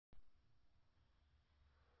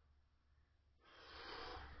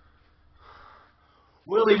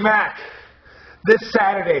Willie Mack, this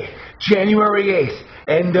Saturday, January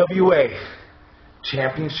 8th, NWA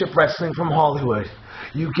Championship Wrestling from Hollywood.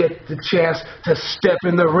 You get the chance to step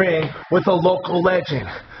in the ring with a local legend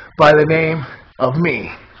by the name of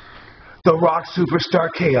me, the Rock Superstar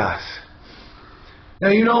kAOs. Now,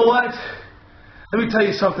 you know what? Let me tell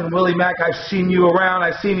you something, Willie Mack. I've seen you around.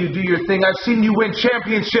 I've seen you do your thing. I've seen you win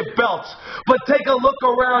championship belts. But take a look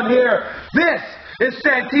around here. This is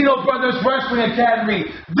Santino Brothers Wrestling Academy.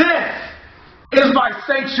 This is my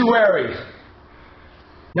sanctuary.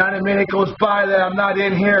 Not a minute goes by that I'm not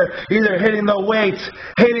in here either hitting the weights,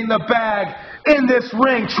 hitting the bag, in this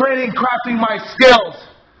ring, training, crafting my skills.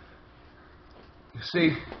 You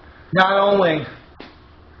see, not only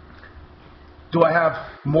do I have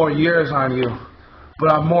more years on you,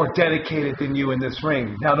 but I'm more dedicated than you in this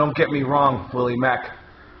ring. Now, don't get me wrong, Willie Mack.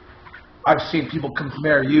 I've seen people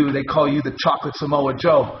compare you. They call you the Chocolate Samoa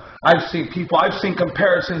Joe. I've seen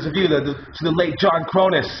comparisons of you to the late John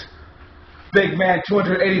Cronus. Big man,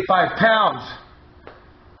 285 pounds.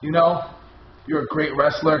 You know, you're a great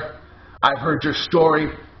wrestler. I've heard your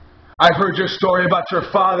story. I've heard your story about your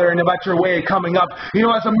father and about your way of coming up. You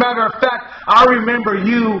know, as a matter of fact, I remember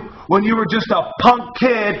you when you were just a punk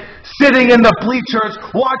kid sitting in the bleachers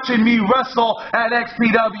watching me wrestle at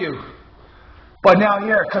XPW. But now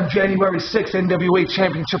here, come January 6th, NWA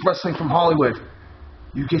Championship Wrestling from Hollywood.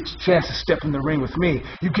 You get your chance to step in the ring with me.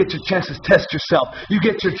 You get your chance to test yourself. You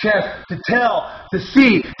get your chance to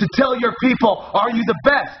tell your people, are you the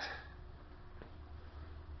best?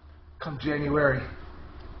 Come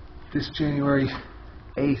this January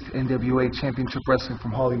 8th, NWA Championship Wrestling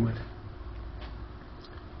from Hollywood.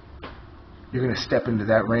 You're going to step into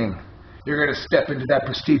that ring. You're going to step into that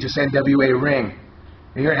prestigious NWA ring.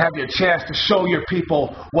 And you're going to have your chance to show your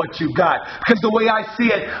people what you got. Because the way I see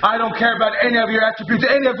it, I don't care about any of your attributes,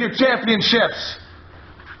 any of your championships.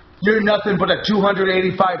 You're nothing but a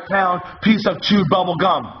 285-pound piece of chewed bubble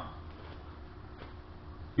gum.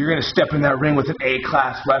 You're going to step in that ring with an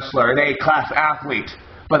A-class wrestler, an A-class athlete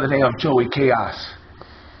by the name of Joey kAOs.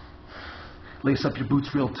 Lace up your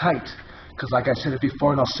boots real tight. Because like I said it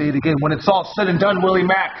before, and I'll say it again, when it's all said and done, Willie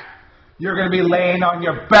Mack, you're going to be laying on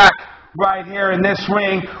your back right here in this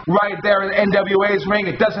ring, right there in NWA's ring.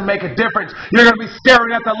 It doesn't make a difference. You're going to be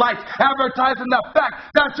staring at the lights, advertising the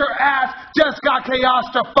fact that your ass just got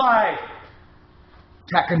kAOs-ified.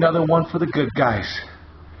 Tack another one for the good guys.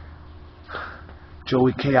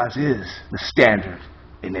 Joey kAOs is the standard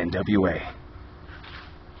in NWA.